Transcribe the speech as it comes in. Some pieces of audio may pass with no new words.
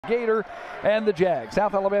Gator and the Jags.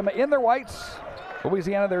 South Alabama in their whites.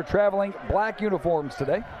 Louisiana, they're traveling black uniforms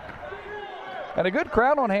today. And a good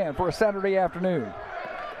crowd on hand for a Saturday afternoon.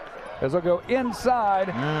 As they'll go inside,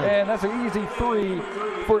 and that's an easy three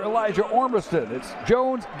for Elijah Ormiston. It's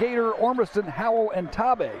Jones, Gator, Ormiston, Howell, and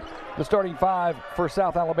Tabe, the starting five for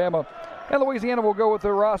South Alabama. And Louisiana will go with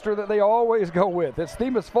the roster that they always go with. It's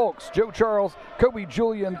Themis Folks, Joe Charles, Kobe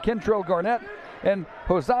Julian, Kentrell Garnett, and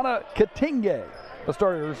Hosanna Katinge, the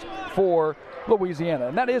starters for Louisiana.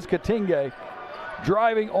 And that is Katinge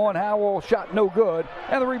driving on Howell, shot no good,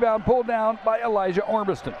 and the rebound pulled down by Elijah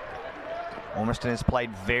Ormiston. Ormiston has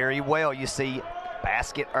played very well. You see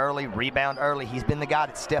basket early, rebound early. He's been the guy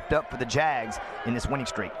that stepped up for the Jags in this winning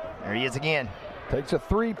streak. There he is again. Takes a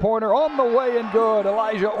three-pointer on the way and good.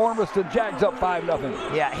 Elijah Ormiston, Jags up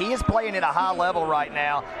 5-0. Yeah, he is playing at a high level right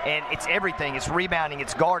now, and it's everything. It's rebounding,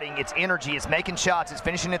 it's guarding, it's energy, it's making shots, it's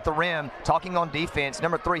finishing at the rim, talking on defense.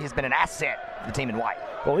 Number 3 has been an asset for the team in white.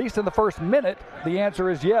 Well, at least in the first minute, the answer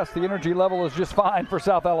is yes. The energy level is just fine for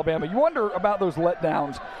South Alabama. You wonder about those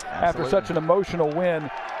letdowns after such an emotional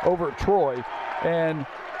win over Troy. And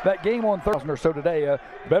that game on Thursday or so today, a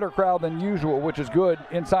better crowd than usual, which is good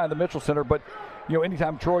inside the Mitchell Center. But, you know,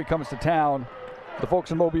 anytime Troy comes to town, the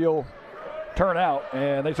folks in Mobile turn out,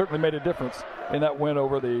 and they certainly made a difference in that win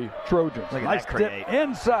over the Trojans. Nice dip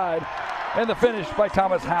inside, and the finish by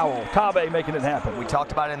Thomas Howell. Tabe making it happen. We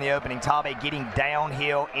talked about it in the opening. Tabe getting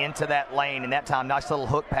downhill into that lane, and that time, nice little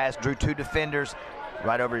hook pass, drew 2 defenders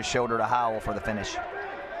right over his shoulder to Howell for the finish.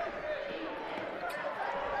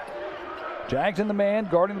 Jags in the man,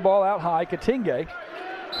 guarding the ball out high. Katinge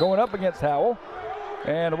going up against Howell.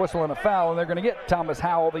 And a whistle and a foul, and they're going to get Thomas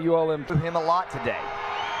Howell, the ULM. To him a lot today.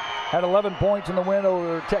 Had 11 points in the win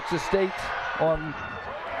over Texas State on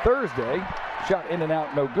Thursday. Shot in and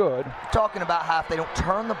out, no good. Talking about how if they don't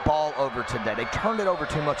turn the ball over today, they turned it over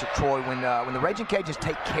too much at Troy. When the Raging Cajuns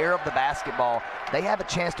take care of the basketball, they have a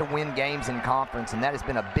chance to win games in conference, and that has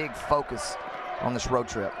been a big focus on this road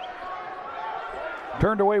trip.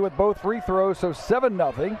 Turned away with both free throws, so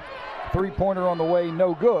 7-0. Three-pointer on the way,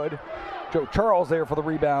 no good. Joe Charles there for the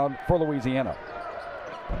rebound for Louisiana.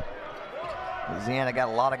 Louisiana got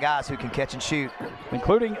a lot of guys who can catch and shoot.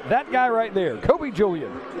 Including that guy right there, Kobe Julian.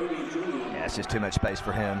 Yeah, it's just too much space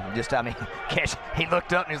for him. Just, I mean, he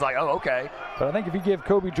looked up and he's like, oh, okay. But I think if you give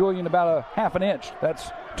Kobe Julian about a half an inch, that's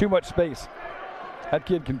too much space. That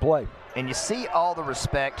kid can play. And you see all the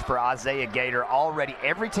respect for Isaiah Gator already.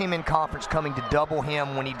 Every team in conference coming to double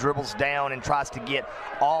him when he dribbles down and tries to get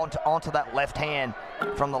onto that left hand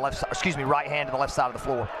from the right hand to the left side of the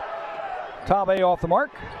floor. Tabe off the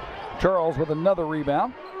mark. Charles with another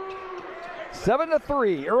rebound.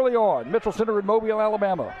 7-3 early on. Mitchell Center in Mobile,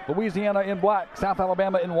 Alabama. Louisiana in black, South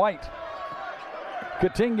Alabama in white.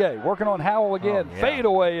 Katinge working on Howell again. Oh, yeah. Fade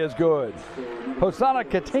away is good. Hosanna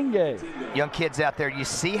Katinge. Young kids out there, you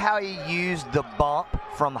see how he used the bump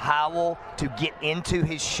from Howell to get into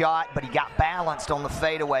his shot, but he got balanced on the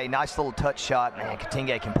fadeaway. Nice little touch shot. Man,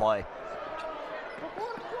 Katinge can play.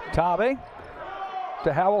 Tabe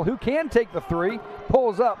to Howell, who can take the three.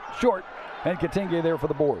 Pulls up short, and Katinge there for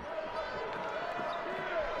the board.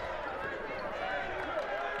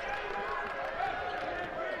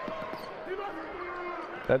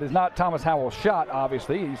 That is not Thomas Howell's shot,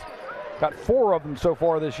 obviously. He's got 4 of them so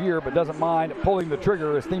far this year, but doesn't mind pulling the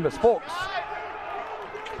trigger as Themis Folks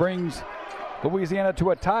brings Louisiana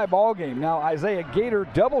to a tie ball game. Now Isaiah Gator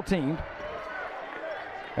double teamed.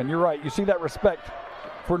 And you're right, you see that respect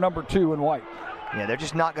for number 2 in white. Yeah, they're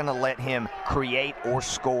just not going to let him create or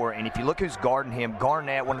score. And if you look who's guarding him,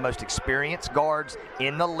 Garnett, one of the most experienced guards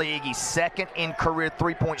in the league. He's 2nd in career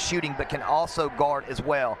three-point shooting, but can also guard as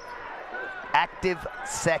well. Active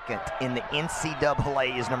 2nd in the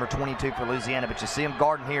NCAA is number 22 for Louisiana, but you see him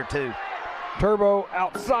guarding here too. Turbo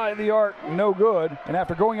outside the arc, no good. And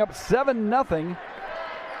after going up 7-0,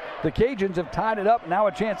 the Cajuns have tied it up. Now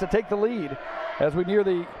a chance to take the lead as we near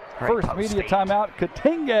the first media timeout.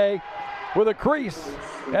 Katinge with a crease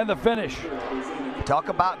and the finish. Talk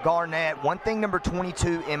about Garnett. One thing number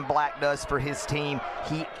 22 in black does for his team,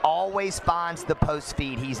 he always finds the post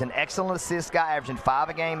feed. He's an excellent assist guy, averaging 5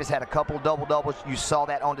 a game. Has had a couple of double-doubles. You saw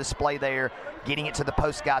that on display there, getting it to the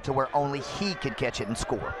post guy to where only he could catch it and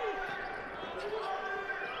score.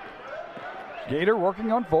 Gator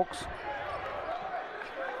working on Folks.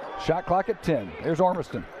 Shot clock at 10. There's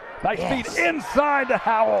Ormiston. Nice feed inside to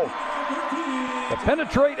Howell. The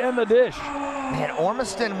penetrate and the dish. Man,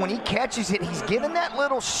 Ormiston, when he catches it, he's giving that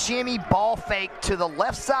little shimmy ball fake to the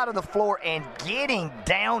left side of the floor and getting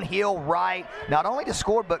downhill right, not only to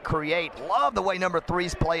score but create. Love the way number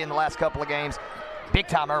 3's playing the last couple of games. Big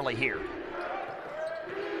time early here.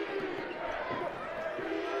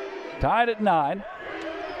 tied at 9.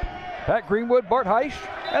 Pat Greenwood, Bart Heisch,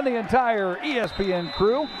 and the entire ESPN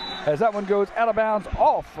crew as that one goes out of bounds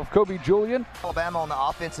off of Kobe Julian. Alabama on the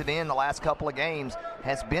offensive end the last couple of games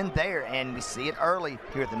has been there, and we see it early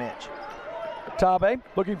here at the Mitch. Tabe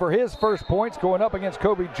looking for his first points, going up against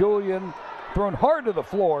Kobe Julian, thrown hard to the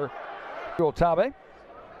floor. Tabe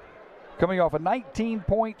coming off a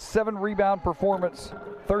 19.7 rebound performance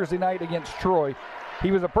Thursday night against Troy. He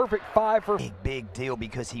was a perfect 5 for... Big deal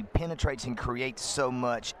because he penetrates and creates so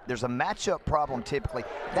much. There's a matchup problem typically.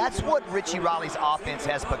 That's what Richie Riley's offense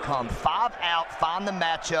has become. 5 out, find the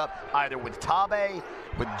matchup, either with Tabe,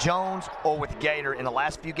 with Jones, or with Gator. In the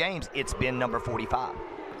last few games, it's been number 45.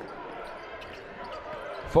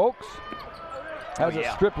 Folks has it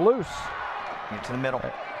stripped loose. Into the middle.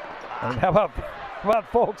 And how about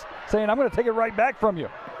Folks saying, I'm going to take it right back from you.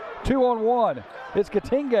 2-on-1. It's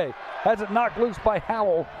Katinge. Has it knocked loose by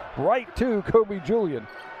Howell right to Kobe Julian.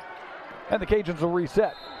 And the Cajuns will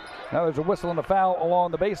reset. Now there's a whistle and a foul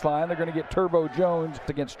along the baseline. They're going to get Turbo Jones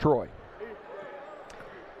against Troy.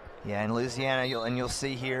 Yeah, in Louisiana, you'll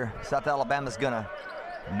see here, South Alabama's going to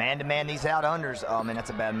man-to-man these out-unders. Oh, man,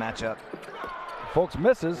 that's a bad matchup. Folks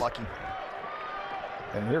misses. Lucky.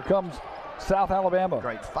 And here comes South Alabama.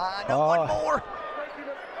 Great find. One more.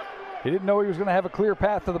 He didn't know he was going to have a clear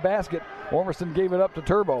path to the basket. Ormiston gave it up to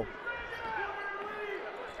Turbo.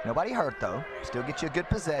 Nobody hurt, though. Still get you a good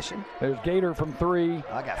possession. There's Gator from 3.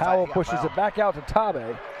 Howell pushes it back out to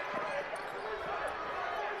Tabe.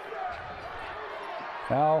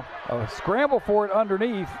 Now a scramble for it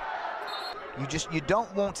underneath. You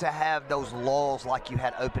don't want to have those lulls like you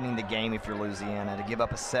had opening the game if you're Louisiana, to give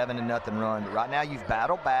up a 7-0 run. But right now you've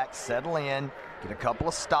battled back, settle in, get a couple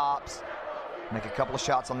of stops, make a couple of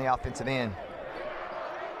shots on the offensive end.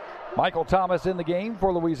 Michael Thomas in the game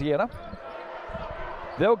for Louisiana.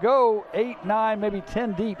 They'll go 8, 9, maybe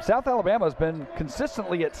 10 deep. South Alabama's been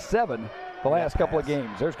consistently at 7 the last couple of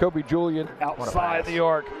games. There's Kobe Julian outside the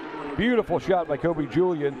arc. Beautiful shot by Kobe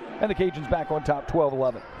Julian, and the Cajuns back on top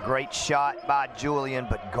 12-11. Great shot by Julian,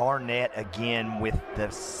 but Garnett again with the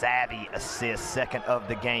savvy assist, second of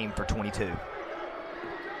the game for 22.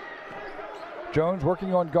 Jones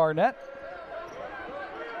working on Garnett.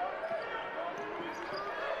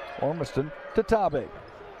 Ormiston to Tabe.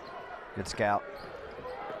 Good scout.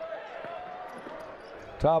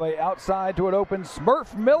 Tabe outside to an open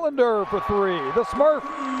Smurf Millender for 3. The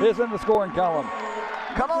Smurf is in the scoring column.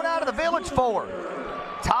 Come on out of the village for.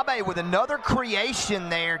 Tabe with another creation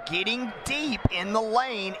there, getting deep in the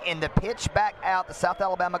lane, and the pitch back out. The South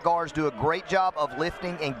Alabama guards do a great job of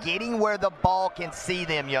lifting and getting where the ball can see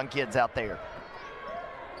them young kids out there.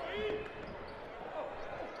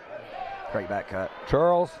 Great back cut.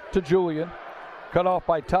 Charles to Julian. Cut off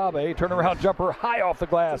by Tabe. Turnaround jumper high off the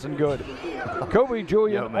glass and good. Kobe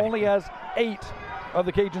Julian only has 8 of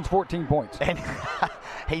the Cajuns' 14 points. And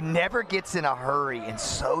he never gets in a hurry, and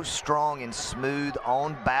so strong and smooth,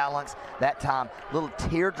 on balance. That time, little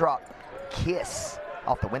teardrop kiss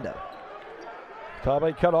off the window.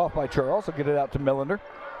 Tabe cut off by Charles. Will get it out to Millender.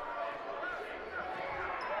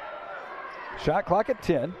 Shot clock at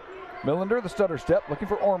 10. Millender, the stutter step, looking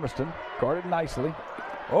for Ormiston. Guarded nicely.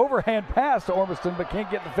 Overhand pass to Ormiston, but can't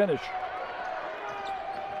get the finish.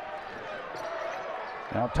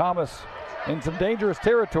 Now Thomas in some dangerous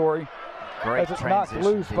territory. Great as it's knocked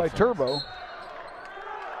loose by Turbo.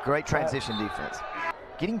 Great transition defense.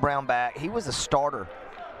 Getting Brown back, he was a starter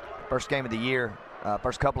first game of the year,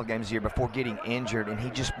 first couple of games of the year before getting injured, and he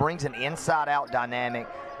just brings an inside-out dynamic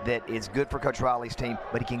that is good for Coach Riley's team,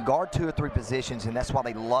 but he can guard 2 or 3 positions, and that's why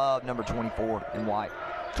they love number 24 in white.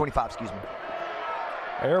 25, excuse me.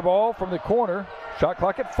 Air ball from the corner. Shot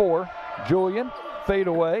clock at 4. Julian, fade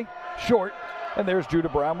away, short, and there's Judah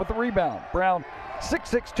Brown with the rebound. Brown, 6'6",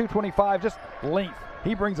 225, just length.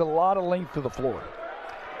 He brings a lot of length to the floor.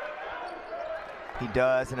 He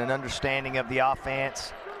does, and an understanding of the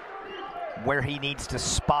offense, where he needs to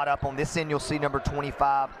spot up. On this end, you'll see number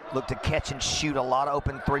 25 look to catch and shoot a lot of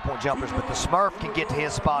open three-point jumpers, but the Smurf can get to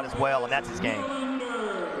his spot as well, and that's his game.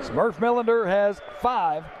 Smurf Millender has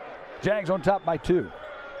 5. Jags on top by 2.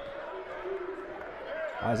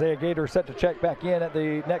 Isaiah Gator set to check back in at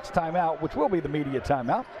the next timeout, which will be the media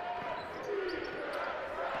timeout.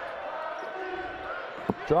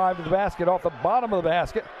 Drive to the basket off the bottom of the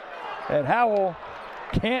basket, and Howell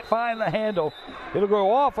can't find the handle. It'll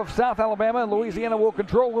go off of South Alabama, and Louisiana will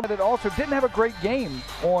control it. It also didn't have a great game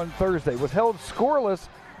on Thursday. Was held scoreless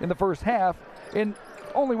in the first half and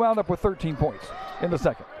only wound up with 13 points in the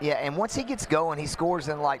second. Yeah, and once he gets going, he scores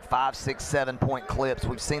in like 5, 6, 7 point clips.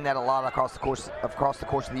 We've seen that a lot across the course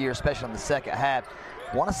of the year, especially in the second half.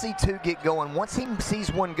 Want to see two get going. Once he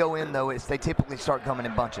sees one go in, though, they typically start coming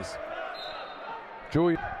in bunches.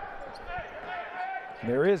 Julian.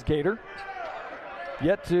 There is Gator.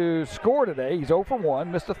 Yet to score today. He's 0 for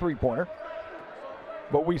 1, missed a three-pointer.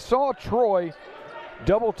 But we saw Troy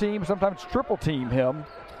double team, sometimes triple team him.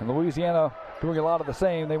 And Louisiana doing a lot of the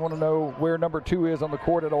same. They want to know where number 2 is on the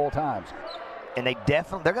court at all times. And they're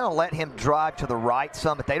going to let him drive to the right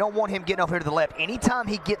some, but they don't want him getting over here to the left. Anytime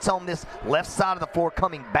he gets on this left side of the floor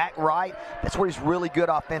coming back right, that's where he's really good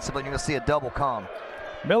offensively, and you're going to see a double come.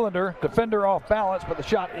 Millender, defender off balance, but the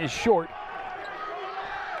shot is short.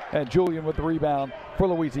 And Julian with the rebound for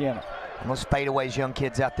Louisiana. And those fadeaways, young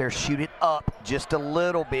kids out there, shoot it up just a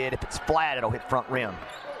little bit. If it's flat, it'll hit front rim.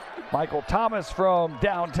 Michael Thomas from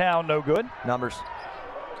downtown, no good. Numbers.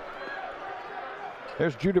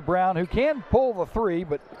 There's Judah Brown, who can pull the three,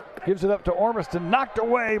 but gives it up to Ormiston. Knocked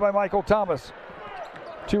away by Michael Thomas.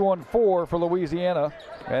 2-on-4 for Louisiana,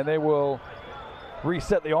 and they will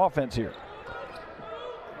reset the offense here.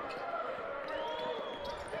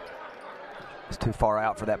 It's too far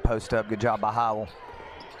out for that post up. Good job by Howell.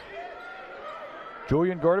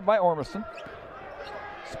 Julian guarded by Ormiston.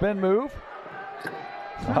 Spin move.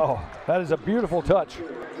 Oh, that is a beautiful touch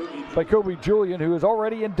by Kobe Julian, who is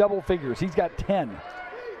already in double figures. He's got 10.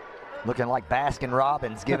 Looking like Baskin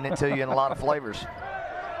Robbins, giving it to you in a lot of flavors.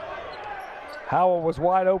 Howell was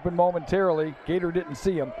wide open momentarily. Gator didn't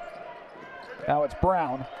see him. Now it's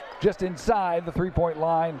Brown, just inside the three-point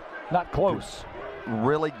line, not close.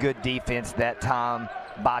 Really good defense that time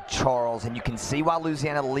by Charles, and you can see why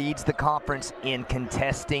Louisiana leads the conference in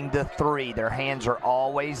contesting the three. Their hands are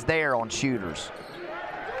always there on shooters.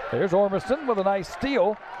 There's Ormiston with a nice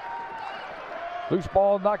steal. Loose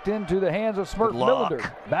ball knocked into the hands of Smurt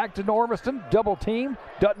Millender. Back to Ormiston, double team,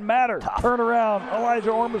 doesn't matter. Tough. Turn around,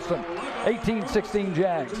 Elijah Ormiston, 18-16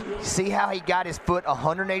 Jags. See how he got his foot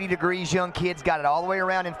 180 degrees, young kids, got it all the way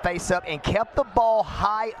around and face up and kept the ball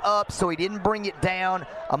high up so he didn't bring it down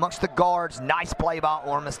amongst the guards. Nice play by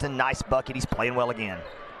Ormiston, nice bucket. He's playing well again.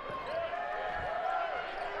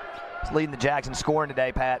 He's leading the Jags in scoring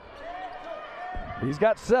today, Pat. He's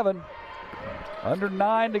got 7. Under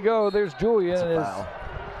 9 to go. There's Julian. I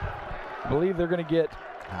believe they're going to get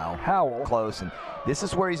Howell. Close. And this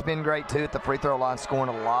is where he's been great, too, at the free throw line, scoring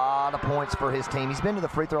a lot of points for his team. He's been to the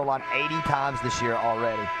free throw line 80 times this year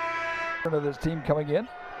already. This team coming in.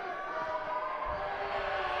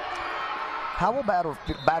 Howell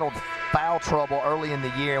battled foul trouble early in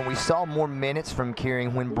the year, and we saw more minutes from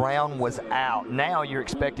Kearing when Brown was out. Now you're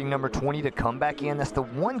expecting number 20 to come back in. That's the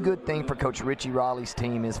one good thing for Coach Richie Riley's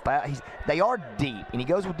team is they are deep, and he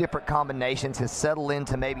goes with different combinations, has settled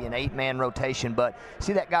into maybe an 8-man rotation. But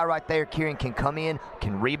see that guy right there, Kearing can come in,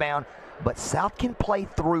 can rebound, but South can play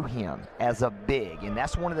through him as a big, and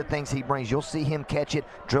that's one of the things he brings. You'll see him catch it,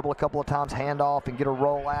 dribble a couple of times, hand off, and get a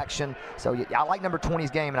roll action. So I like number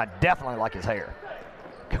 20's game, and I definitely like his hair.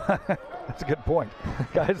 That's a good point.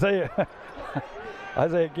 Isaiah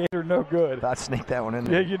Gator, no good. I sneaked that one in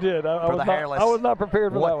there. Yeah, you did. I was not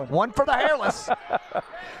prepared for that one. One for the hairless.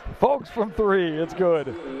 Folks from 3, it's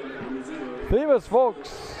good. Themis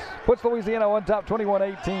Folks puts Louisiana on top,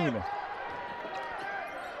 21-18.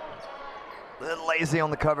 A little lazy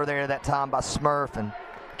on the cover there that time by Smurf, and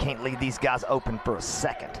can't leave these guys open for a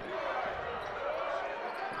second.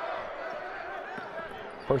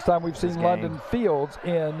 First time we've seen London Fields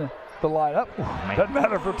in the lineup. Doesn't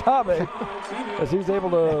matter for Tabe, as he's able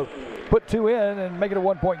to put 2 in and make it a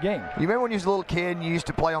 1-point game. You remember when you was a little kid and you used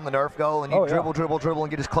to play on the Nerf goal and you dribble and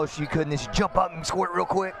get as close as you could and then you jump up and score it real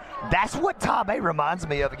quick? That's what Tabe reminds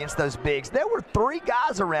me of against those bigs. There were 3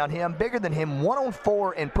 guys around him, bigger than him,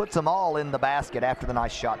 1-on-4, and puts them all in the basket after the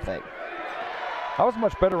nice shot fake. I was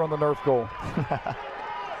much better on the Nerf goal.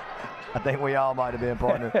 I think we all might have been,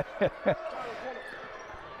 partner.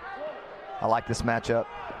 I like this matchup.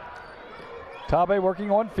 Tabe working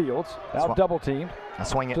on Fields. Now double teamed. I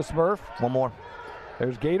swing it. To Smurf. One more.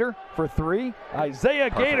 There's Gator for 3. Isaiah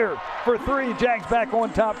Gator for 3. Jags back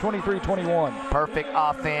on top, 23-21. Perfect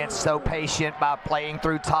offense. So patient by playing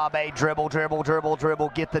through Tabe. Dribble,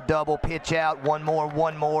 get the double, pitch out. One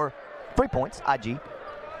more. 3 points, IG.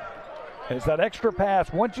 It's that extra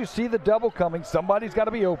pass. Once you see the double coming, somebody's got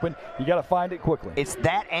to be open. You got to find it quickly. It's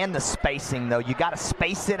that and the spacing, though. You got to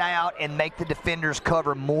space it out and make the defenders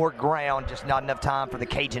cover more ground. Just not enough time for the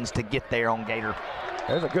Cajuns to get there on Gator.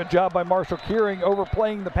 There's a good job by Marshall Kearing,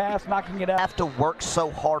 overplaying the pass, knocking it out. Have to work so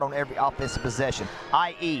hard on every offensive possession,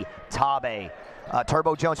 i.e. Tabe.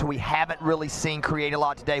 Turbo Jones, who we haven't really seen create a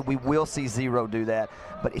lot today. We will see Zero do that.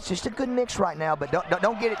 But it's just a good mix right now. But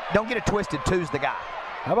don't get it twisted. Two's the guy.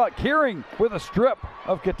 How about Kearing with a strip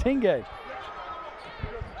of Katinge?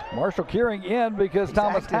 Marshall Kearing in because He's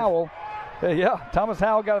Thomas active. Howell. Thomas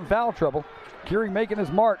Howell got in foul trouble. Kearing making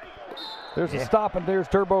his mark. There's a stop, and there's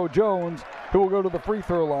Turbo Jones, who will go to the free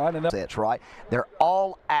throw line. And That's right. They're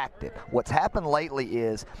all active. What's happened lately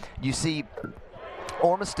is you see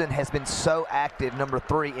Ormiston has been so active, number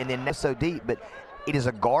 3, and then so deep, but it is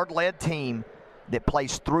a guard-led team that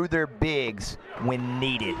plays through their bigs when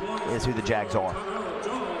needed, is who the Jags are.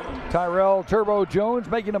 Tyrell Turbo Jones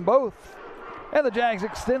making them both. And the Jags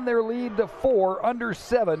extend their lead to 4 under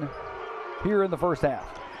 7 here in the first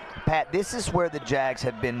half. Pat, this is where the Jags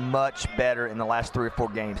have been much better in the last 3 or 4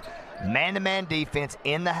 games. Man-to-man defense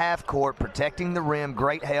in the half court, protecting the rim,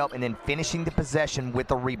 great help, and then finishing the possession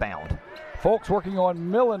with a rebound. Folks working on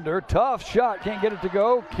Millender. Tough shot, can't get it to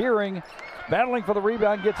go. Kearing battling for the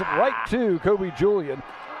rebound, gets it right to Kobe Julian.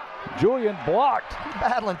 Julian blocked,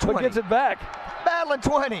 Battling 20. but gets it back. Battling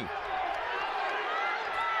 20.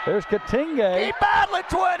 There's Katinge. Keep battling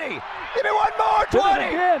 20. Give me one more, 20.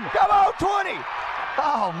 Again. Come on, 20.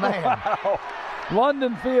 Oh, man. Wow.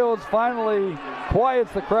 London Fields finally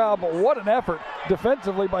quiets the crowd, but what an effort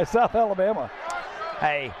defensively by South Alabama.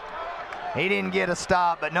 Hey, he didn't get a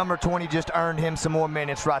stop, but number 20 just earned him some more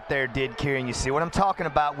minutes right there, did Kearing. You see what I'm talking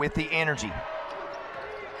about with the energy.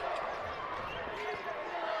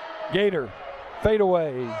 Gator, fade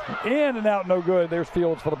away, in and out, no good. There's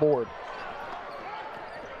Fields for the board.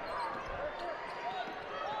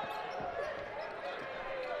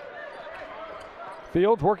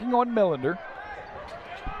 Fields working on Millender.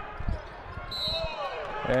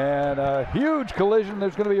 And a huge collision.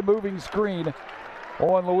 There's going to be a moving screen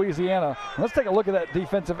on Louisiana. Let's take a look at that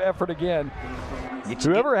defensive effort again.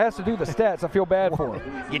 Whoever has to do the stats, I feel bad for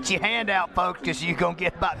him. Get your hand out, folks, because you're going to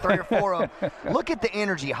get about 3 or 4 of them. Look at the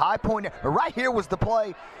energy, high point. Right here was the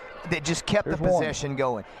play that just kept the possession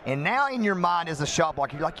going. And now in your mind as a shot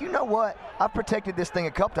blocker, you're like, you know what? I've protected this thing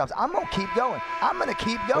a couple times. I'm going to keep going. I'm going to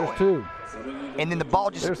keep going. There's 2. And then the ball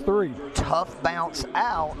just There's 3. Tough bounce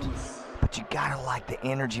out. But you gotta like the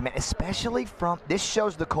energy, man, especially from, this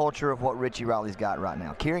shows the culture of what Richie Riley's got right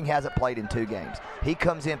now. Kearing hasn't played in 2 games. He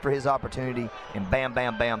comes in for his opportunity, and bam,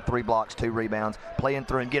 bam, bam, 3 blocks, 2 rebounds, playing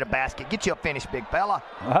through and get a basket. Get you a finish, big fella.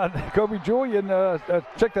 Kobe Julian,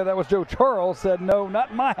 check that was Joe Charles, said no,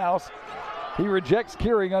 not in my house. He rejects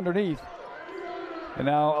Kearing underneath. And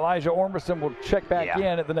now Elijah Ormison will check back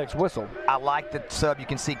in at the next whistle. I like the sub. You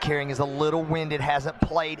can see Kearing is a little winded, hasn't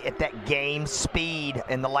played at that game speed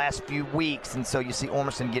in the last few weeks. And so you see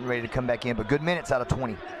Ormison getting ready to come back in, but good minutes out of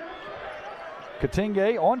 20.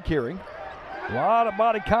 Katinge on Kearing. A lot of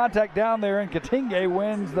body contact down there, and Katinge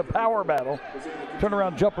wins the power battle.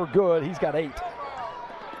 Turnaround jumper good. He's got 8.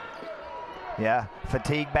 Yeah,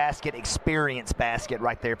 fatigue basket, experience basket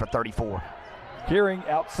right there for 34. Kearing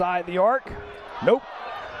outside the arc. Nope,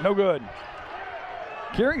 no good.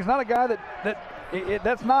 Kearing's not a guy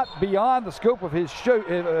that's not beyond the scope of his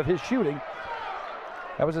shooting.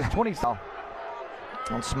 That was his 20 on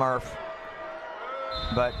Smurf.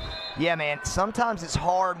 But yeah, man, sometimes it's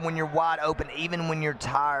hard when you're wide open, even when you're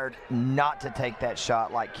tired, not to take that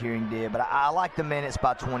shot like Kearing did. But I like the minutes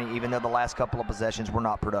by 20, even though the last couple of possessions were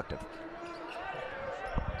not productive.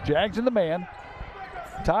 Jags in the man,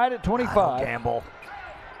 tied at 25. Gamble.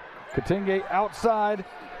 Katinge outside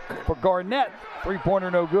for Garnett. 3-pointer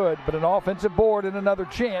no good, but an offensive board and another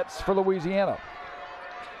chance for Louisiana.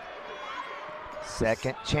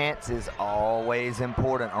 Second chance is always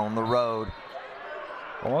important on the road.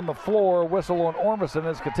 On the floor, whistle on Ormison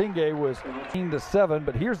as Katinge was 18-7,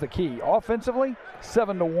 but here's the key. Offensively,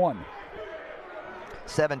 7-1.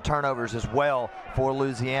 7 turnovers as well for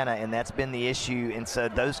Louisiana, and that's been the issue. And so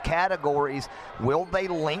those categories, will they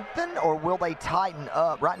lengthen or will they tighten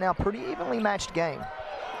up? Right now, pretty evenly matched game.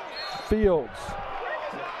 Fields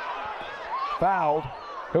fouled.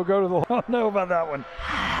 He'll go to the, I don't know about that one.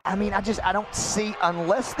 I mean, I don't see,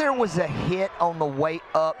 unless there was a hit on the way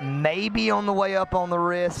up, maybe on the way up on the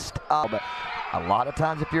wrist. But a lot of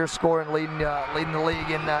times if you're scoring, leading the league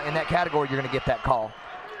in that category, you're going to get that call.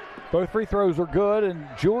 Both free throws are good, and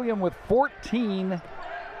Julian with 14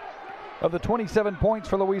 of the 27 points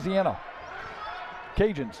for Louisiana.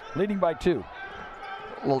 Cajuns leading by 2.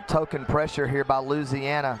 A little token pressure here by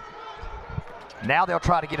Louisiana. Now they'll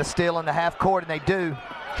try to get a steal in the half court, and they do.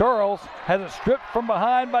 Charles has it stripped from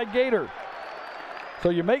behind by Gator. So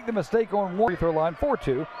you make the mistake on one free throw line,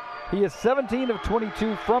 4-2. He is 17 of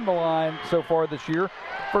 22 from the line so far this year.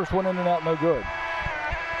 First one in and out, no good.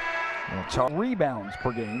 Rebounds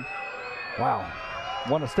per game. Wow.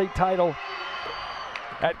 Won a state title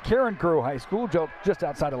at Karen Crow High School, just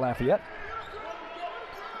outside of Lafayette.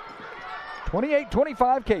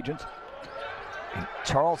 28-25 Cajuns. And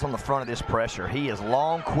Charles on the front of this pressure. He is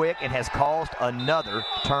long, quick, and has caused another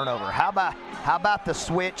turnover. How about the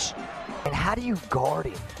switch? And how do you guard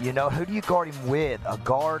him? You know, who do you guard him with? A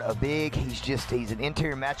guard, a big, he's an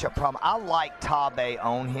interior matchup problem. I like Tabe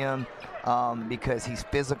on him because he's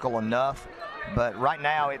physical enough. But right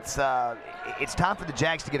now it's time for the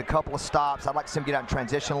Jags to get a couple of stops. I'd like to see them get out in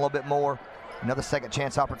transition a little bit more. Another second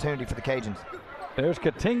chance opportunity for the Cajuns. There's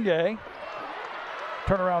Katinge.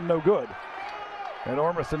 Turnaround no good. And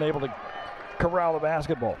Ormiston able to corral the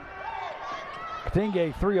basketball.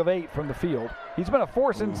 Katinge 3 of 8 from the field. He's been a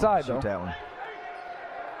force inside though. That one.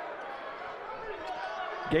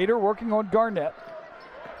 Gator working on Garnett.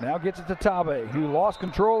 Now gets it to Tabe, who lost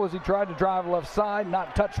control as he tried to drive left side,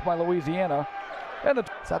 not touched by Louisiana. And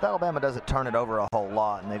South Alabama doesn't turn it over a whole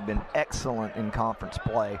lot, and they've been excellent in conference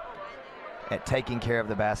play at taking care of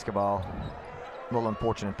the basketball. A little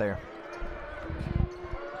unfortunate there.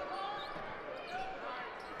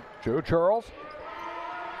 Joe Charles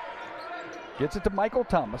gets it to Michael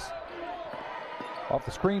Thomas. Off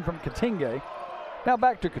the screen from Katinge. Now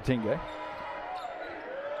back to Katinge.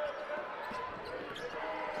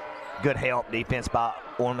 Good help defense by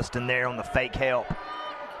Ormiston there on the fake help.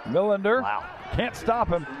 Millender. Wow. Can't stop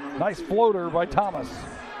him. Nice floater by Thomas.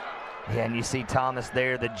 Yeah, and you see Thomas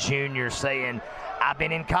there, the junior, saying, I've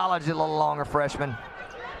been in college a little longer, freshman.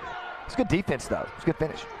 It's good defense, though. It's a good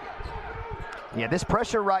finish. Yeah, this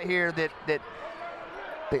pressure right here that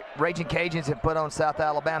the Raging Cajuns have put on South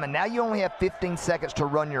Alabama, now you only have 15 seconds to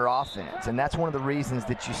run your offense, and that's one of the reasons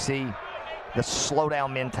that you see the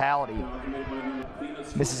slowdown mentality.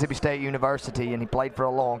 Mississippi State University, and he played for a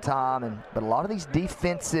long time, but a lot of these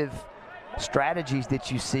defensive strategies that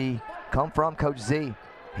you see come from Coach Z.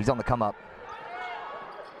 He's on the come up.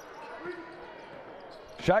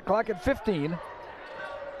 Shot clock at 15.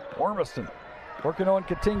 Ormiston working on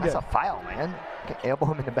Katinge. That's a foul, man. Elbow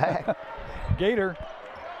him in the back. Gator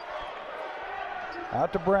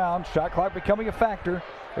out to Brown. Shot clock becoming a factor.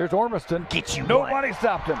 There's Ormiston. Get you Nobody one.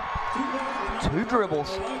 stopped him. 2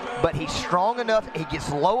 dribbles, but he's strong enough, he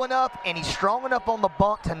gets low enough, and he's strong enough on the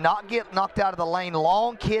bump to not get knocked out of the lane.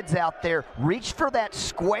 Long kids out there, reach for that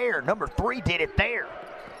square. Number 3 did it there.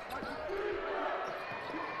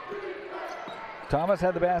 Thomas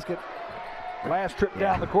had the basket last trip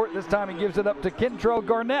down the court. This time he gives it up to Kentrell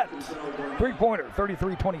Garnett. Three-pointer,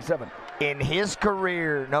 33-27. In his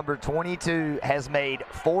career, number 22 has made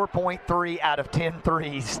 4.3 out of 10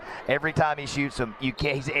 threes every time he shoots them.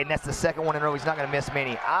 And that's the second one in a row. He's not going to miss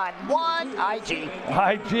many. IG.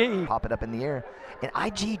 Pop it up in the air. And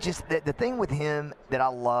IG just, the thing with him that I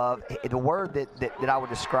love, the word that I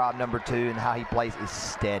would describe number 2 and how he plays is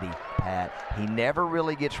steady, Pat. He never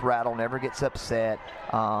really gets rattled, never gets upset.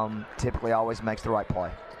 Typically always makes the right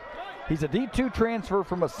play. He's a D2 transfer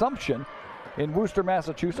from Assumption in Worcester,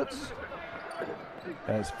 Massachusetts.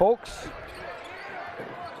 As Folks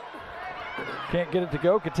can't get it to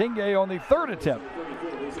go. Katinge on the 3rd attempt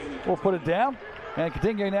will put it down. And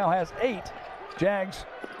Katinge now has 8. Jags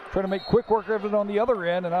trying to make quick work of it on the other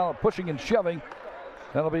end, and now pushing and shoving.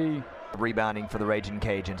 That'll be rebounding for the Raging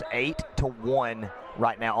Cajuns. 8-1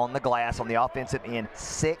 right now on the glass on the offensive end.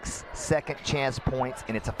 6 second chance points,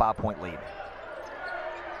 and it's a 5-point lead.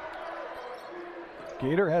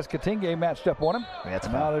 Gator has Katinge matched up on him. Yeah, that's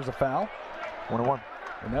now there's a foul. 1-1.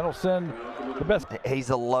 And that'll send the best.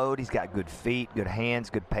 He's a load. He's got good feet, good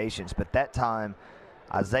hands, good patience. But that time,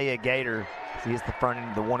 Isaiah Gator, he is the front end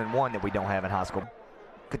of the 1-and-1 that we don't have in high school.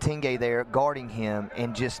 Katinge there guarding him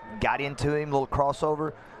and just got into him, little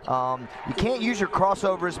crossover. You can't use your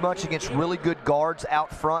crossover as much against really good guards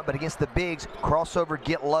out front, but against the bigs, crossover,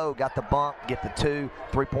 get low, got the bump, get the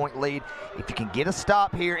 3-point lead. If you can get a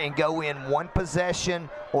stop here and go in 1 possession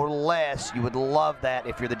or less, you would love that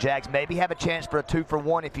if you're the Jags. Maybe have a chance for a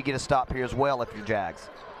 2-for-1 if you get a stop here as well if you're Jags.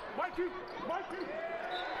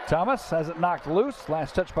 Thomas has it knocked loose.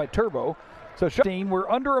 Last touch by Turbo. So 15, we're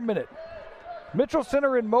under a minute. Mitchell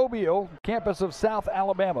Center in Mobile, campus of South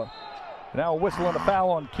Alabama. Now a whistle and a foul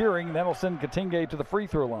on Kearing. That'll send Katinge to the free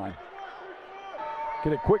throw line.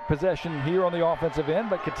 Get a quick possession here on the offensive end,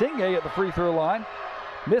 but Katinge at the free throw line.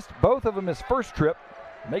 Missed both of them his first trip.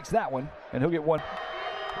 Makes that one, and he'll get 1.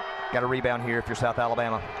 Got a rebound here if you're South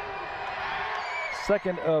Alabama.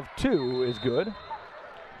 2nd of 2 is good.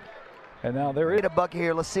 And now there is a bucket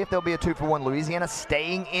here. Let's see if there'll be a 2-for-1. Louisiana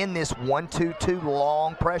staying in this 1-2-2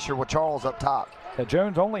 long pressure with Charles up top.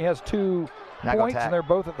 Jones only has 2 points, and they're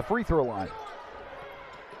both at the free throw line.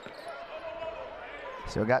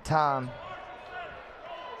 Still got time.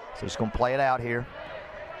 So just going to play it out here.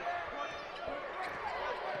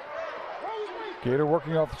 Gator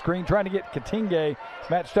working off the screen, trying to get Katinge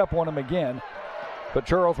matched up on him again. but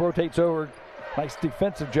Charles rotates over. Nice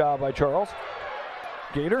defensive job by Charles.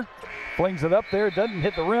 Gator flings it up there, doesn't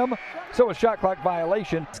hit the rim, so a shot clock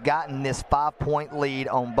violation. He's gotten this 5-point lead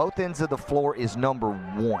on both ends of the floor is number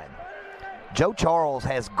 1. Joe Charles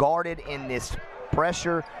has guarded in this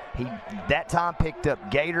pressure. He that time picked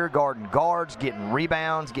up Gator, guarding guards, getting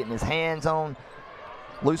rebounds, getting his hands on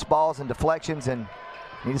loose balls and deflections, and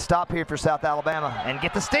need to stop here for South Alabama and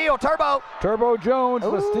get the steal. Turbo Jones,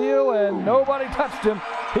 the steal, and nobody touched him.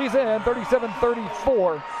 He's in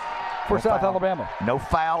 37-34 for South Alabama. No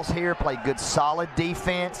fouls here. Play good solid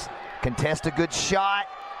defense. Contest a good shot.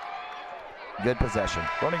 Good possession.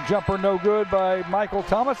 Running jumper no good by Michael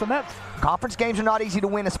Thomas, and that's... Conference games are not easy to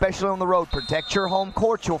win, especially on the road. Protect your home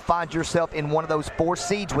court. You'll find yourself in one of those 4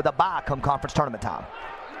 seeds with a bye come conference tournament time.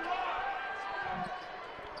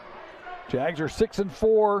 Jags are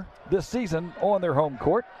 6-4 this season on their home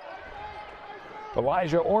court.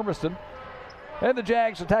 Elijah Ormiston and the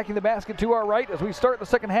Jags attacking the basket to our right as we start the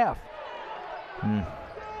second half.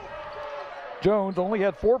 Jones only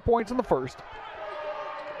had 4 points in the first.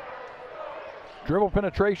 Dribble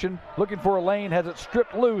penetration, looking for a lane, has it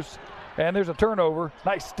stripped loose, and there's a turnover.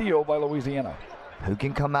 Nice steal by Louisiana. Who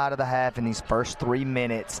can come out of the half in these first 3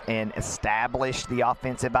 minutes and establish the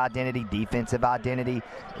offensive identity, defensive identity?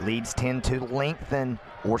 Leads tend to lengthen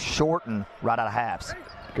or shorten right out of halves.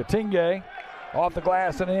 Katinge off the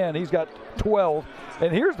glass and in. He's got 12.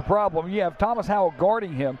 And here's the problem. You have Thomas Howell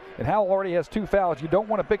guarding him, and Howell already has 2 fouls. You don't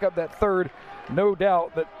want to pick up that third. No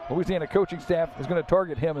doubt that Louisiana coaching staff is going to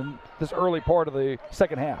target him in this early part of the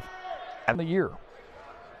second half of the year.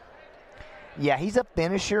 Yeah, he's a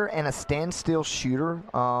finisher and a standstill shooter.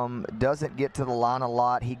 Doesn't get to the line a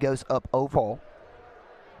lot. He goes up overall.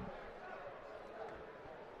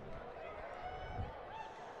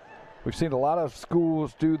 We've seen a lot of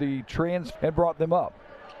schools do the trans and brought them up.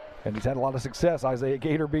 And he's had a lot of success, Isaiah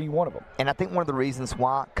Gator being one of them. And I think one of the reasons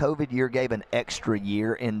why COVID year gave an extra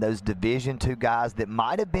year in those Division II guys that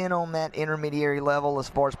might have been on that intermediary level as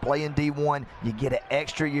far as playing D1, you get an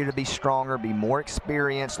extra year to be stronger, be more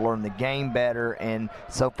experienced, learn the game better, and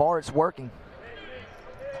so far it's working.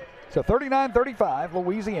 So 39-35,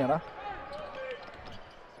 Louisiana.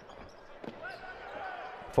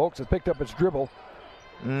 Folks has picked up its dribble.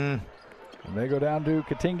 And they go down to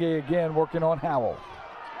Katinge again, working on Howell.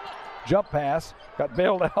 Jump pass, got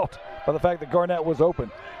bailed out by the fact that Garnett was open.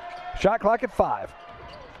 Shot clock at 5.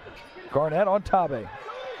 Garnett on Tabe.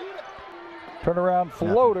 Turnaround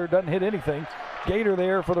floater, doesn't hit anything. Gator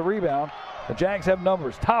there for the rebound. The Jags have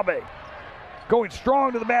numbers. Tabe going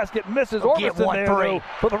strong to the basket, misses. Ormiston there though,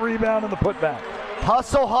 for the rebound and the putback.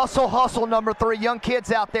 Hustle, hustle, hustle, number 3. Young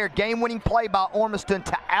kids out there. Game-winning play by Ormiston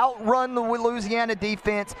to outrun the Louisiana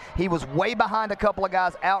defense. He was way behind a couple of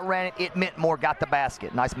guys, outran it. It meant more, got the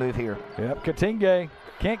basket. Nice move here. Yep, Katinge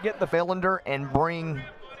can't get the cylinder and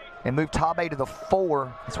move Tabe to the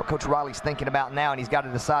 4. That's what Coach Riley's thinking about now, and he's got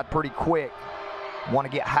to decide pretty quick. Want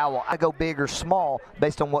to get Howell. I go big or small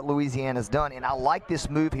based on what Louisiana's done, and I like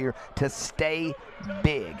this move here to stay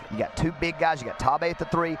big. You got 2 big guys. You got Tabe at the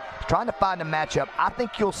 3. Trying to find a matchup. I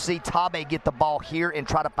think you'll see Tabe get the ball here and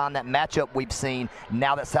try to find that matchup we've seen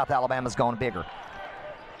now that South Alabama's gone bigger.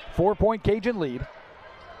 4-point Cajun lead.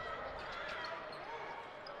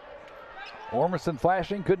 Ormiston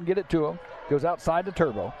flashing, couldn't get it to him. Goes outside to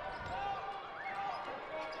Turbo.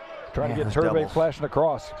 Trying to get Turbo flashing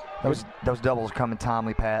across. Those doubles are coming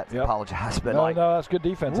timely, Pat. Yep. Apologize, but no, that's good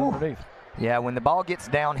defense underneath. Yeah, when the ball gets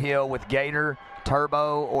downhill with Gator,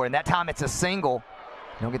 Turbo, or in that time it's a single,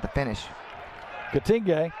 you don't get the finish.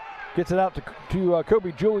 Katinge gets it out to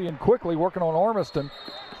Kobe Julian quickly, working on Ormiston.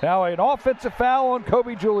 Now an offensive foul on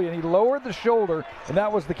Kobe Julian. He lowered the shoulder, and that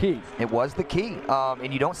was the key. It was the key,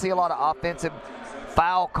 and you don't see a lot of offensive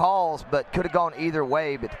foul calls, but could have gone either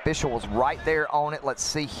way, but the official was right there on it. Let's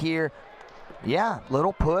see here. Yeah,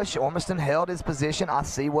 little push. Ormiston held his position. I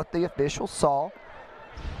see what the official saw.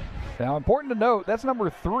 Now, important to note, that's number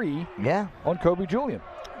 3 on Kobe Julian.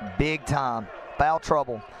 Big time. Foul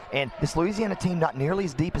trouble. And this Louisiana team not nearly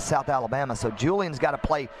as deep as South Alabama, so Julian's got to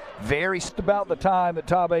play very... About the time that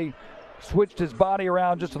Tabe switched his body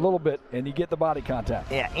around just a little bit, and you get the body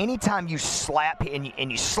contact. Yeah, anytime you slap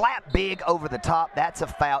and you slap big over the top, that's a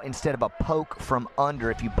foul instead of a poke from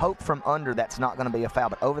under. If you poke from under, that's not going to be a foul,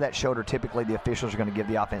 but over that shoulder, typically the officials are going to give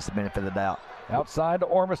the offense the benefit of the doubt. Outside to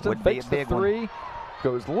Ormiston, fakes the 3,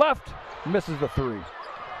 goes left, misses the 3.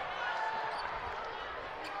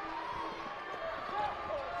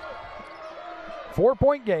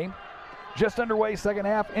 Four-point game, just underway second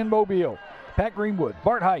half in Mobile. Pat Greenwood,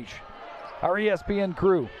 Bart Heisch, our ESPN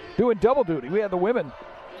crew, doing double duty. We had the women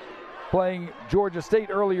playing Georgia State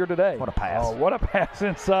earlier today. What a pass. Oh, what a pass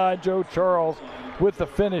inside. Joe Charles with the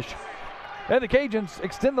finish. And the Cajuns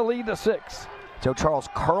extend the lead to 6. Joe Charles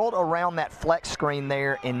curled around that flex screen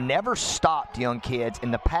there and never stopped, young kids,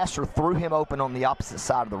 and the passer threw him open on the opposite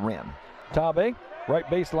side of the rim. Tabe, right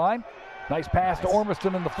baseline. Nice pass to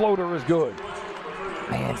Ormiston, and the floater is good.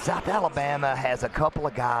 Man, South Alabama has a couple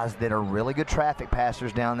of guys that are really good traffic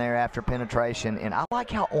passers down there after penetration, and I like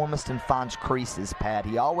how Ormiston finds creases, Pat.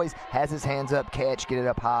 He always has his hands up, catch, get it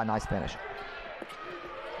up high, nice finish.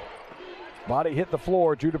 Body hit the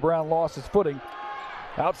floor. Judah Brown lost his footing.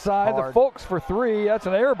 Outside Hard. the Folks for 3. That's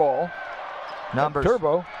an air ball. Numbers.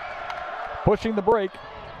 Turbo pushing the break.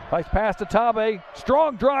 Nice pass to Tabe.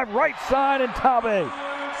 Strong drive right side, and Tabe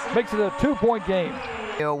makes it a 2-point game.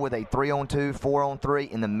 With a 3-on-2,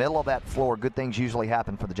 4-on-3 in the middle of that floor, good things usually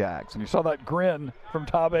happen for the Jags. And you saw that grin from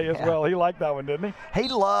Tabe as well. He liked that one, didn't he? He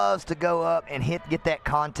loves to go up and get that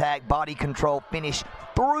contact, body control, finish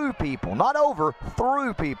through people. Not over,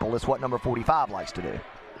 through people is what number 45 likes to do.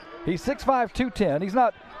 He's 6'5", 210. He's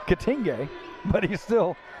not Katinge, but he's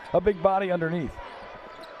still a big body underneath.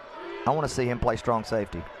 I want to see him play strong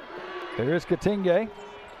safety. There's Katinge.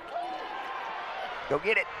 Go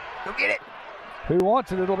get it. Go get it. Who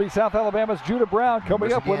wants it? It'll be South Alabama's Judah Brown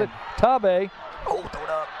coming up with it. Tabe. Oh, throw it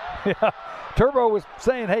up. Yeah. Turbo was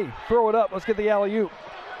saying, hey, throw it up. Let's get the alley-oop.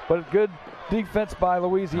 But good defense by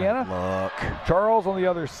Louisiana. Look. Charles on the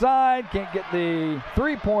other side. Can't get the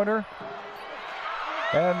three-pointer.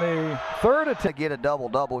 And the third attempt. To get a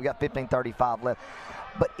double-double. We got 15:35 left.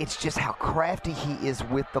 But it's just how crafty he is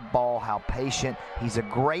with the ball, how patient. He's a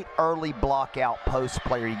great early block-out post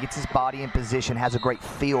player. He gets his body in position, has a great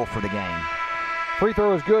feel for the game. Free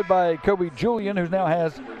throw is good by Kobe Julian, who now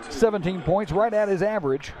has 17 points, right at his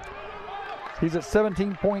average. He's at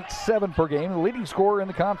 17.7 per game, the leading scorer in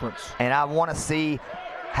the conference. And I want to see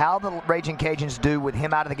how the Raging Cajuns do with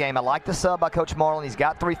him out of the game. I like the sub by Coach Marlin. He's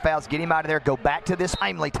got 3 fouls. Get him out of there. Go back to this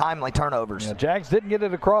timely turnovers. Yeah, Jags didn't get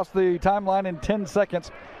it across the timeline in 10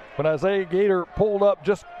 seconds when Isaiah Gator pulled up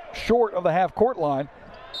just short of the half-court line.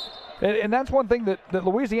 And that's one thing that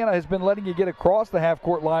Louisiana has been letting you get across the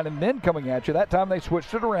half-court line and then coming at you. That time they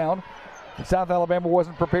switched it around, and South Alabama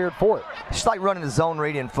wasn't prepared for it. It's just like running a zone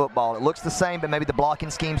read in football. It looks the same, but maybe the blocking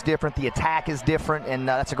scheme's different. The attack is different, and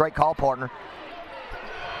that's a great call, partner.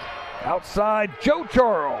 Outside, Joe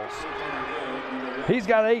Charles. He's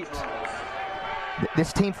got 8.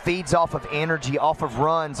 This team feeds off of energy, off of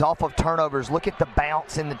runs, off of turnovers. Look at the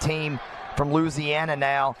bounce in the team from Louisiana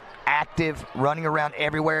now. Active, running around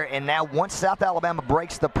everywhere. And now once South Alabama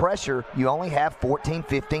breaks the pressure, you only have 14,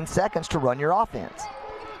 15 seconds to run your offense.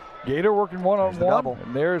 Gator working one-on-one.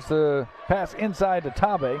 And there's the pass inside to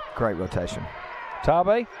Tabe. Great rotation.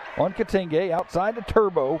 Tabe on Katinge, outside to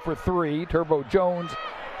Turbo for 3. Turbo Jones,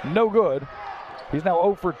 no good. He's now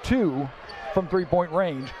 0 for 2 from three-point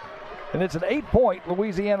range. And it's an 8-point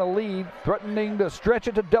Louisiana lead, threatening to stretch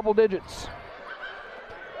it to double digits.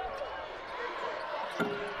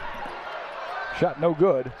 Shot no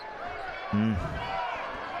good.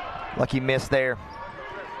 Lucky miss there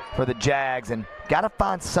for the Jags, and got to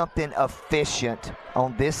find something efficient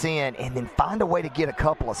on this end and then find a way to get a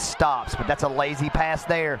couple of stops, but that's a lazy pass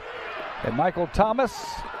there. And Michael Thomas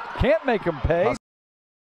can't make him pay.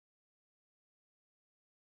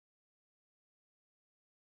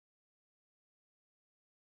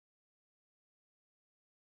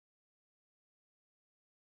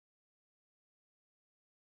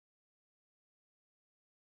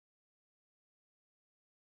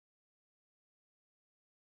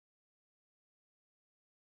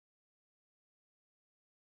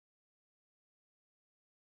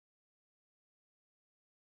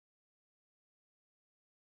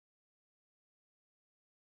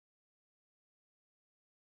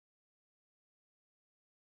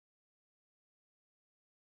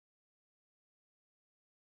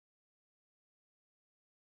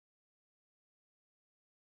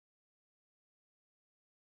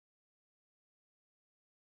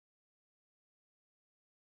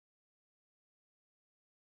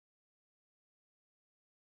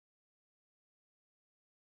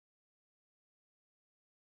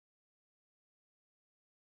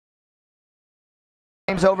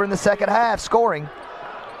 Game's over in the second half, scoring.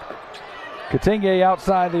 Katinge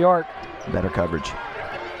outside the arc. Better coverage.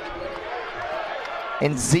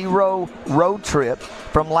 And 0 road trip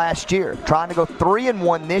from last year. Trying to go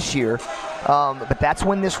 3-1 this year. But that's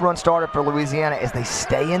when this run started for Louisiana, as they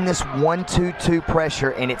stay in this 1-2-2 pressure,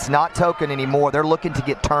 and it's not token anymore. They're looking to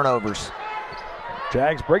get turnovers.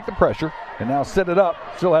 Jags break the pressure and now set it up.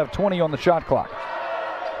 Still have 20 on the shot clock.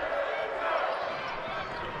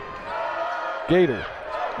 Gator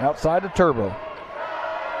Outside to Turbo.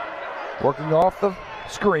 Working off the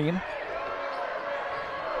screen.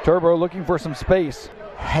 Turbo looking for some space.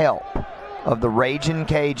 Help of the Raging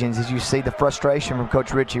Cajuns as you see the frustration from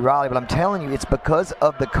Coach Richie Riley, but I'm telling you, it's because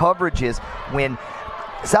of the coverages. When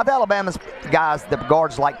South Alabama's guys, the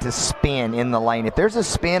guards like to spin in the lane. If there's a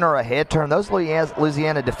spin or a head turn, those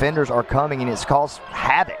Louisiana defenders are coming, and it's caused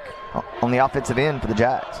havoc on the offensive end for the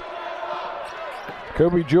Jags.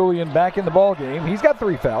 Kobe Julian back in the ball game. He's got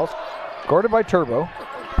 3 fouls. Guarded by Turbo.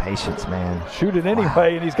 Patience, man. Shoot it anyway, wow.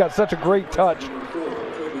 And he's got such a great touch.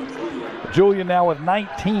 Julian now with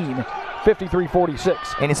 19,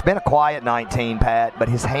 53-46. And it's been a quiet 19, Pat, but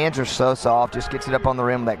his hands are so soft. Just gets it up on the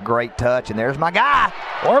rim with that great touch. And there's my guy.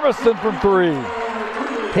 Ormiston from 3.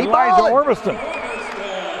 Elijah Ormiston.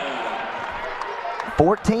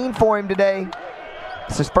 14 for him today.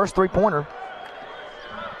 It's his first 3-pointer.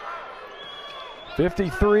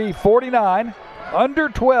 53-49. Under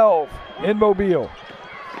 12 in Mobile.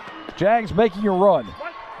 Jags making a run.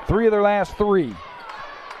 3 of their last 3.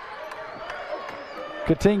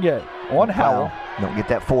 Katinge on Howell. Don't get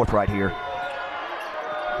that 4th right here.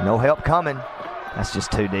 No help coming. That's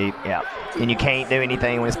just too deep. Yeah. And you can't do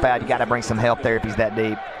anything when it's fouled. You got to bring some help there if he's that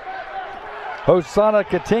deep. Hosanna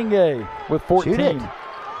Katinge with 14.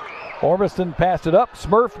 Ormiston passed it up.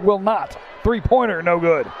 Smurf will not. 3-pointer, no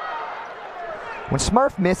good. When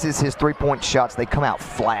Smurf misses his 3-point shots, they come out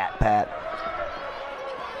flat, Pat.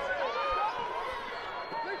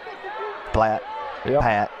 Flat. Yep.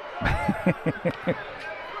 Pat.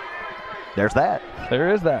 There's that.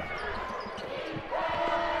 There is that.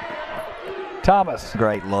 Thomas.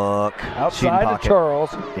 Great look. Outside to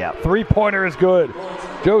Charles. Yeah. 3-pointer is good.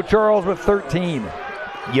 Joe Charles with 13.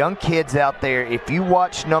 Young kids out there, if you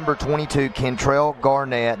watch number 22, Kentrell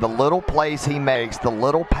Garnett, the little plays he makes, the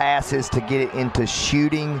little passes to get it into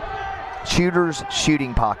shooter's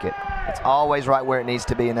shooting pocket. It's always right where it needs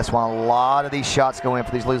to be, and that's why a lot of these shots go in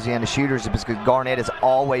for these Louisiana shooters, is because Garnett is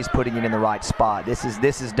always putting it in the right spot. This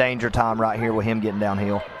is danger time right here with him getting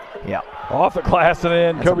downhill. Yeah. Off the glass and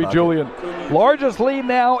in, Kobe Julian. Largest lead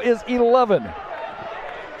now is 11.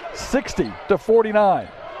 60-49,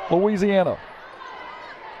 Louisiana.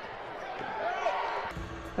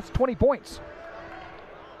 That's 20 points.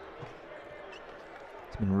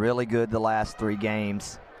 It's been really good the last 3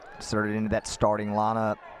 games. Inserted into that starting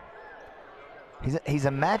lineup. He's a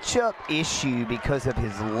matchup issue because of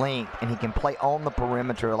his length, and he can play on the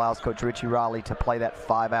perimeter. Allows Coach Richie Riley to play that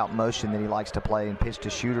 5-out motion that he likes to play and pitch to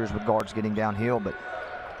shooters with guards getting downhill. But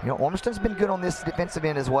you know, Ormiston's been good on this defensive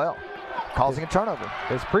end as well, causing a turnover.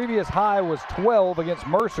 His previous high was 12 against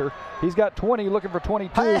Mercer. He's got 20, looking for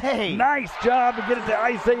 22. Hey! Nice job to get it to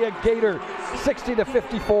Isaiah Gator,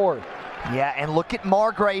 60-54. Yeah, and look at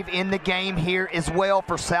Margrave in the game here as well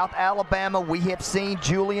for South Alabama. We have seen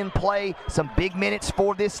Julian play some big minutes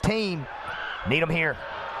for this team. Need him here.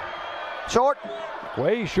 Short.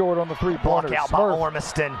 Way short on the 3-pointer. Block out by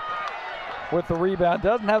Ormiston. With the rebound.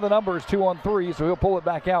 Doesn't have the numbers, 2-on-3, so he'll pull it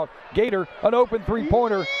back out. Gator, an open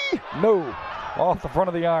 3-pointer. No. Off the front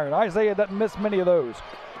of the iron. Isaiah doesn't miss many of those.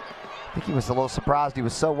 I think he was a little surprised he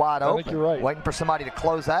was so wide open. I think you're right. Waiting for somebody to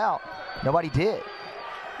close out. Nobody did.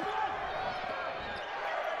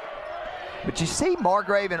 But you see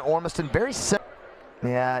Margrave and Ormiston very similar.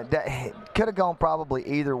 Yeah, that could have gone probably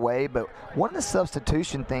either way, but one of the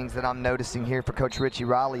substitution things that I'm noticing here for Coach Richie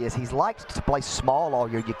Riley is he's liked to play small all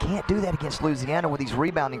year. You can't do that against Louisiana with these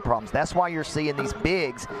rebounding problems. That's why you're seeing these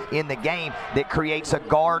bigs in the game that creates a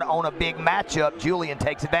guard on a big matchup. Julian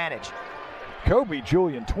takes advantage. Kobe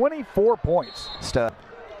Julian, 24 points. Stud.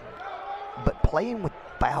 But playing with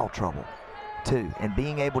foul trouble, too, and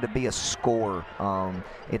being able to be a scorer,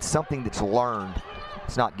 it's something that's learned.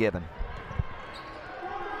 It's not given.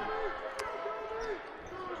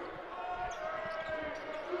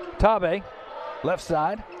 Tabe, left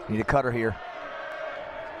side. Need a cutter here.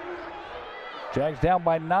 Jags down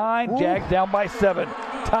by 9. Ooh. Jags down by 7.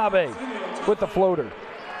 Tabe with the floater.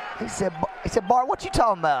 He said, Bart, what you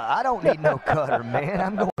talking about? I don't need no cutter, man.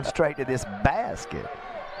 I'm going straight to this basket.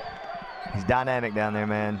 He's dynamic down there,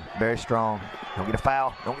 man. Very strong. Don't get a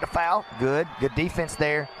foul. Don't get a foul. Good. Good defense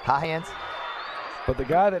there. High hands. But the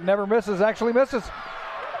guy that never misses actually misses.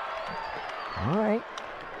 All right.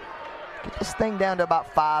 Get this thing down to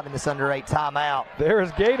about 5 in this under 8 timeout.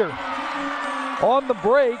 There's Gator on the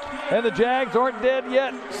break, and the Jags aren't dead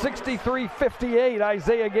yet. 63-58,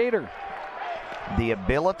 Isaiah Gator. The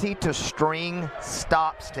ability to string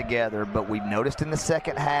stops together, but we've noticed in the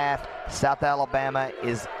second half, South Alabama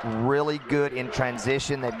is really good in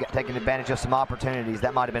transition. They've taken advantage of some opportunities.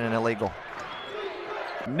 That might have been an illegal.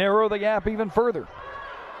 Narrow the gap even further.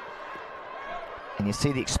 And you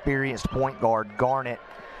see the experienced point guard, Garnett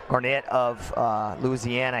of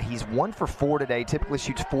Louisiana. He's 1 for 4 today, typically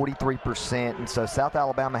shoots 43%. And so South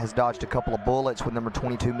Alabama has dodged a couple of bullets with number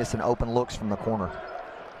 22 missing open looks from the corner.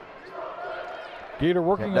 Gator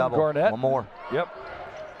working on Garnett. One more. Yep.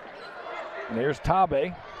 And there's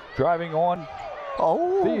Tabe driving on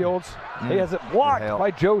Fields. He has it blocked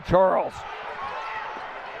by Joe Charles.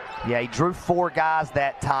 Yeah, he drew 4 guys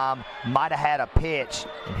that time. Might have had a pitch.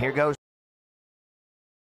 And here goes.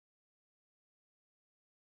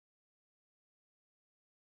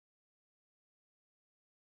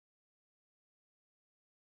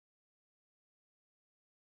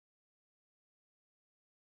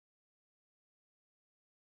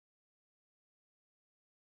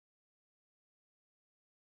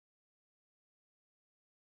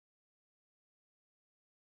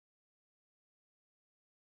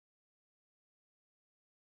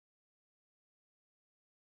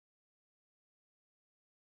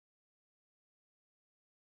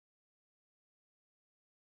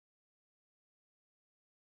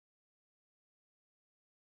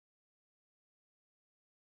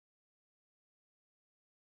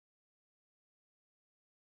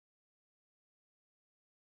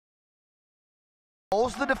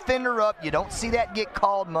 Pulls the defender up. You don't see that get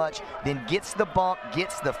called much. Then gets the bump,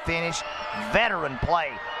 gets the finish. Veteran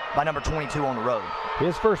play by number 22 on the road.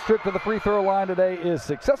 His first trip to the free throw line today is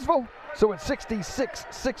successful. So it's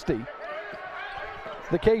 66-60.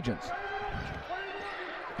 The Cajuns.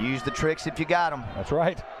 Use the tricks if you got them. That's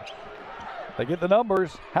right. They get the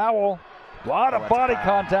numbers. Howell, a lot of body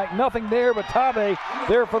contact. Nothing there, but Tabe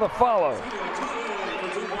there for the follow.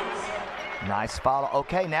 Nice follow.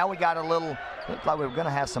 Okay, now we got a little, looked like we were going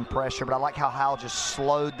to have some pressure, but I like how Howell just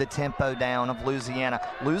slowed the tempo down of Louisiana.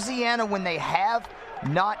 Louisiana, when they have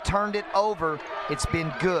not turned it over, it's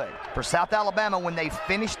been good. For South Alabama, when they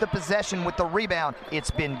finish the possession with the rebound, it's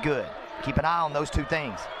been good. Keep an eye on those two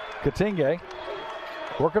things. Katinge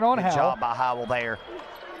working on Howell. Good job by Howell there.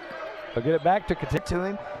 They'll get it back to Katinge. To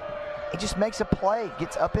him. He just makes a play,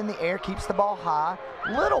 gets up in the air, keeps the ball high.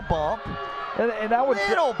 Little bump. And I would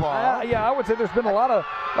little bump. Yeah, I would say there's been a lot of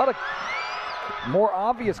more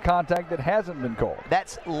obvious contact that hasn't been called.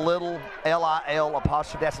 That's little, L-I-L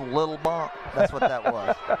apostrophe. That's little bump. That's what that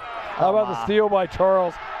was. How about the steal by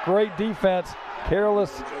Charles? Great defense.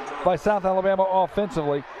 Careless by South Alabama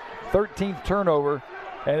offensively. 13th turnover,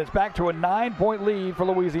 and it's back to a 9-point lead for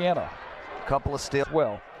Louisiana. Couple of steals.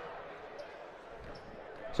 Well,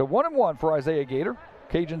 so 1-1 for Isaiah Gator.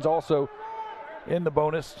 Cajuns also in the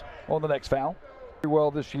bonus on the next foul. Very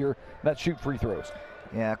well this year. That's shoot free throws.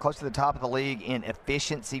 Yeah, close to the top of the league in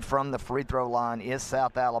efficiency from the free throw line is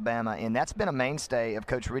South Alabama, and that's been a mainstay of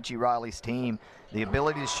Coach Richie Riley's team. The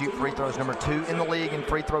ability to shoot free throws, number 2 in the league in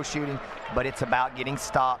free throw shooting, but it's about getting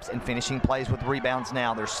stops and finishing plays with rebounds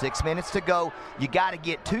now. There's 6 minutes to go. You got to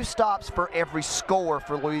get 2 stops for every score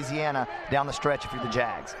for Louisiana down the stretch if you're the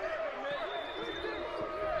Jags.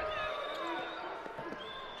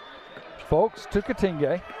 Folks to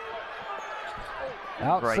Katinge.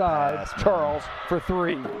 Outside, pass, Charles for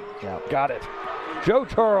 3. Yep. Got it. Joe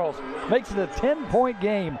Charles makes it a 10-point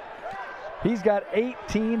game. He's got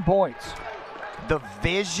 18 points. The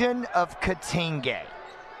vision of Katinge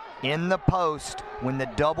in the post when the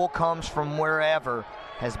double comes from wherever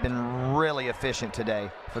has been really efficient today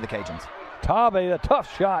for the Cajuns. Tabe, a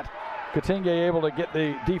tough shot. Katinge able to get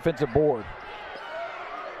the defensive board.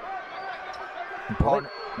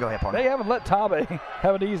 Go ahead, partner. They haven't let Tabe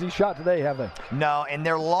have an easy shot today, have they? No, and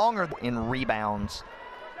they're longer in rebounds.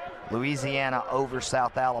 Louisiana over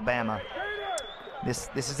South Alabama. This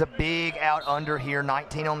is a big out under here,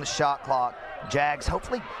 19 on the shot clock. Jags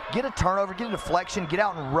hopefully get a turnover, get a deflection, get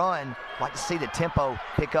out and run. Like to see the tempo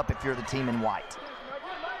pick up if you're the team in white.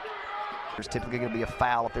 There's typically going to be a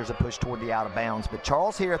foul if there's a push toward the out of bounds. But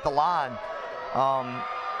Charles here at the line,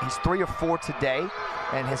 he's 3 of 4 today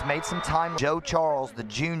and has made some time. Joe Charles, the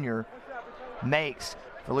junior, makes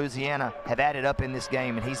for Louisiana, have added up in this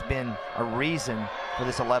game, and he's been a reason for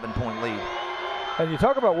this 11-point lead. And you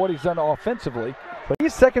talk about what he's done offensively, but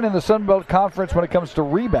he's second in the Sun Belt Conference when it comes to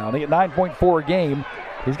rebounding at 9.4 a game.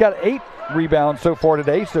 He's got 8 rebounds so far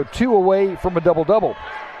today, so 2 away from a double-double.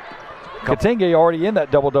 Katinge already in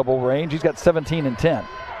that double-double range. He's got 17 and 10.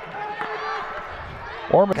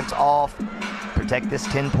 Orman's off, protect this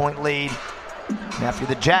 10-point lead. Now if you're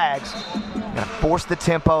the Jags, you're going to force the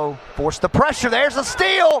tempo, force the pressure. There's a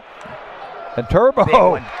steal. And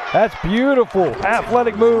Turbo, that's beautiful.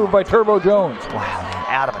 Athletic move by Turbo Jones. Wow, man,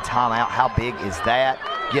 out of a timeout. How big is that?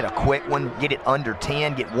 Get a quick one, get it under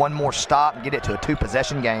 10, get one more stop, and get it to a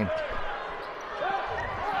 2-possession game.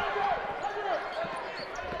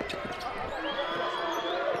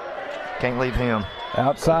 Can't leave him.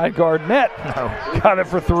 Outside Garnett. No. Got it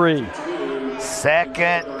for 3.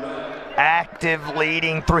 Second active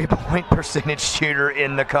leading three-point percentage shooter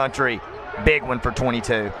in the country. Big one for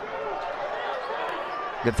 22.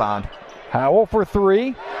 Good find. Howell for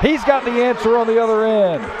 3. He's got the answer on the other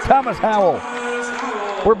end. Thomas Howell.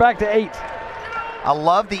 We're back to 8. I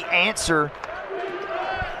love the answer,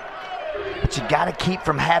 but you got to keep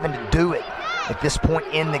from having to do it at this point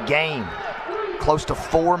in the game. Close to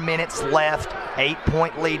 4 minutes left.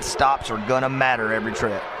 8-point lead stops are going to matter every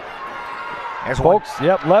trip. There's Folks,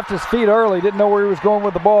 yep, left his feet early. Didn't know where he was going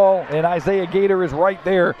with the ball, and Isaiah Gator is right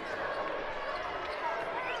there.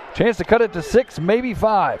 Chance to cut it to 6, maybe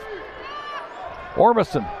 5.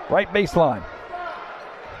 Ormiston, right baseline.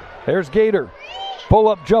 There's Gator.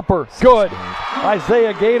 Pull-up jumper, good.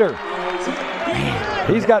 Isaiah Gator.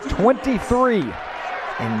 He's got 23.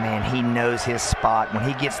 And man, he knows his spot. When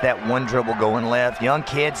he gets that one dribble going left, young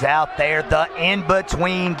kids out there, the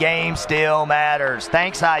in-between game still matters.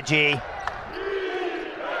 Thanks, IG.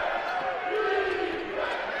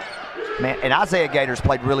 Man, and Isaiah Gator's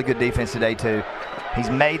played really good defense today, too.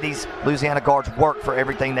 He's made these Louisiana guards work for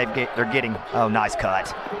everything they're getting. Oh, nice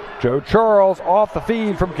cut. Joe Charles off the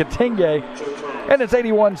feed from Katinge, and it's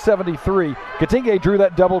 81-73. Katinge drew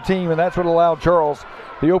that double team, and that's what allowed Charles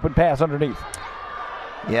the open pass underneath.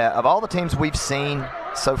 Yeah, of all the teams we've seen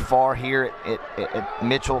so far here at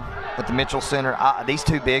Mitchell, at the Mitchell Center, these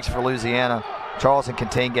two bigs for Louisiana, Charles and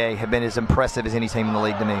Katinge, have been as impressive as any team in the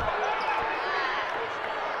league to me.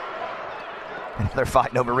 And they're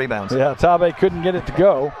fighting over rebounds. Yeah, Tabe couldn't get it to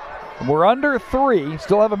go. We're under 3,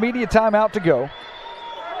 still have a media timeout to go.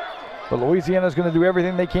 But Louisiana's going to do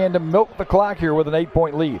everything they can to milk the clock here with an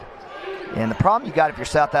 8-point lead. And the problem you got if you're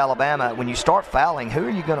South Alabama, when you start fouling, who are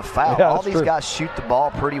you going to foul? Yeah, all these true. Guys shoot the ball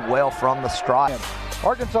pretty well from the stripe.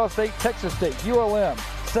 Arkansas State, Texas State, ULM,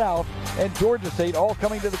 South, and Georgia State all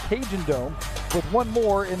coming to the Cajun Dome with one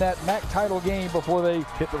more in that MAC title game before they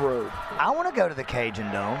hit the road. I want to go to the Cajun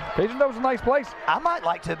Dome. Cajun Dome's a nice place. I might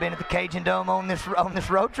like to have been at the Cajun Dome on this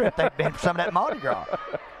road trip they've been for some of that Mardi Gras.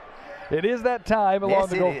 It is that time along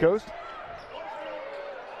the Gulf Coast.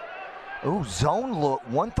 Ooh, zone look,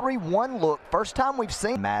 1-3-1 look. First time we've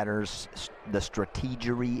seen matters, the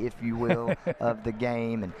strategery, if you will, of the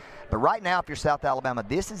game. But right now, if you're South Alabama,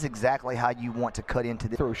 this is exactly how you want to cut into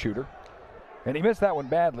the throw shooter. And he missed that one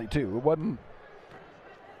badly, too. It wasn't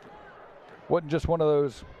just one of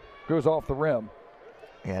those goes off the rim.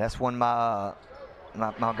 Yeah, that's one my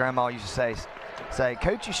grandma used to say,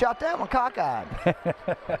 Coach, you shot that one cockeyed.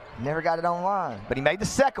 Never got it online. But he made the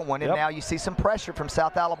second one, and now you see some pressure from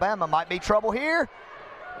South Alabama. Might be trouble here.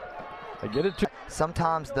 They get it too.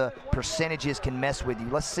 Sometimes the percentages can mess with you.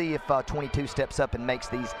 Let's see if 22 steps up and makes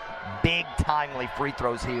these big, timely free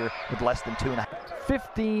throws here with less than 2.5.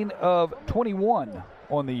 15 of 21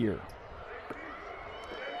 on the year.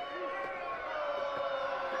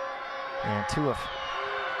 And 2 of...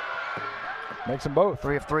 Makes them both.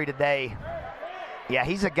 3 of 3 today. Yeah,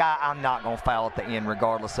 he's a guy I'm not going to foul at the end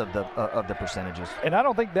regardless of the percentages. And I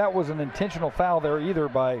don't think that was an intentional foul there either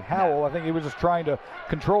by Howell. No. I think he was just trying to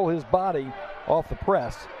control his body off the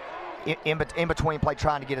press. In between play,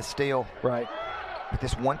 trying to get a steal. Right. With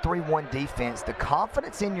this 1-3-1 defense, the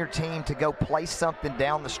confidence in your team to go play something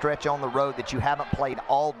down the stretch on the road that you haven't played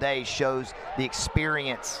all day shows the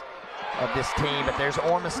experience of this team. But there's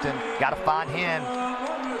Ormiston. Got to find him.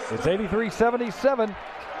 It's 83-77.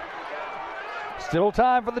 Still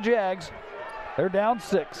time for the Jags. They're down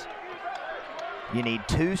 6. You need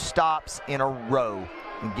 2 stops in a row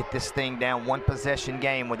and get this thing down, 1 possession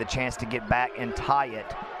game with a chance to get back and tie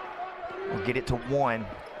it. We'll get it to 1.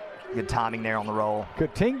 Good timing there on the roll.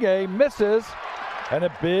 Katinge misses, and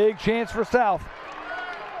a big chance for South.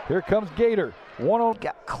 Here comes Gator.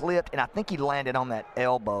 Got clipped, and I think he landed on that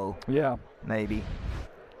elbow. Yeah. Maybe.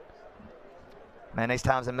 Man, these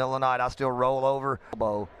times in the middle of the night, I still roll over.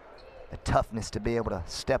 Elbow. The toughness to be able to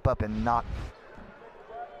step up and knock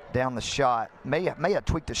down the shot. May have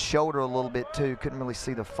tweaked the shoulder a little bit too. Couldn't really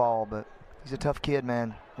see the fall, but he's a tough kid,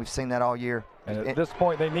 man. We've seen that all year. And at this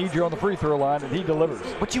point, they need you on the free throw line, and he delivers.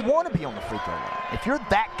 But you want to be on the free throw line. If you're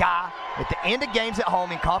that guy at the end of games at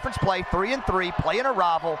home in conference play, 3-3, playing a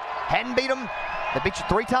rival, hadn't beat them, they beat you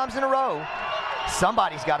 3 times in a row,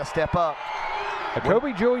 somebody's got to step up.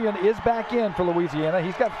 Kobe Julian is back in for Louisiana.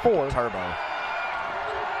 He's got 4. Turbo.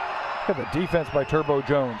 Look at the defense by Turbo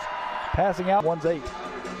Jones. Passing out, 1's 8.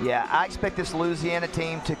 Yeah, I expect this Louisiana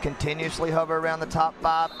team to continuously hover around the top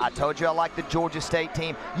 5. I told you I like the Georgia State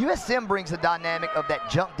team. USM brings the dynamic of that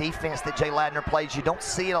jump defense that Jay Ladner plays. You don't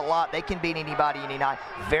see it a lot. They can beat anybody any night.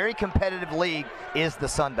 Very competitive league is the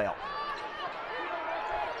Sun Belt.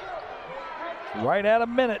 Right at a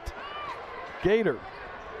minute. Gator.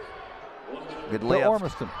 Good To lift.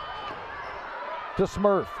 Ormiston. To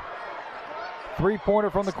Smurf. Three-pointer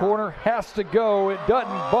from the corner. Has to go. It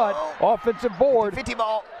doesn't, but offensive board. 50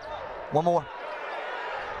 ball. One more.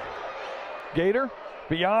 Gator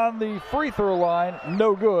beyond the free throw line.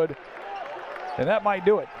 No good. And that might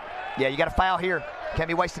do it. Yeah, you got to foul here. Can't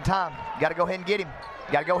be wasting time. You got to go ahead and get him.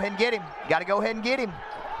 You got to go ahead and get him. You got to go ahead and get him.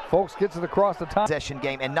 Folks gets it across the top. Possession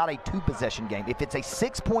game and not a two-possession game. If it's a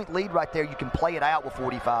 6-point lead right there, you can play it out with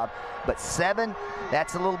 45. But 7,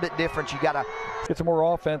 that's a little bit different. You got to Get some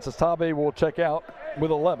more offense as Tabe will check out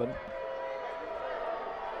with 11.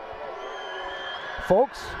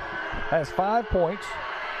 Folks has 5 points.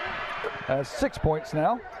 Has 6 points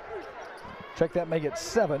now. Check that, make it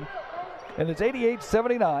 7. And it's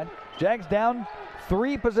 88-79. Jags down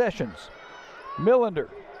 3 possessions. Millender,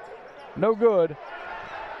 no good.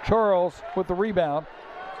 Charles with the rebound.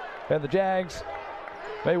 And the Jags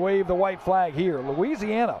may wave the white flag here.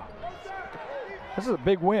 Louisiana. This is a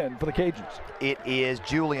big win for the Cajuns. It is.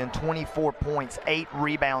 Julian, 24 points, 8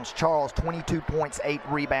 rebounds. Charles, 22 points, 8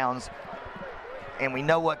 rebounds. And we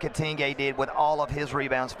know what Katinge did with all of his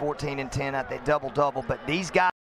rebounds, 14 and 10 at that double-double. But these guys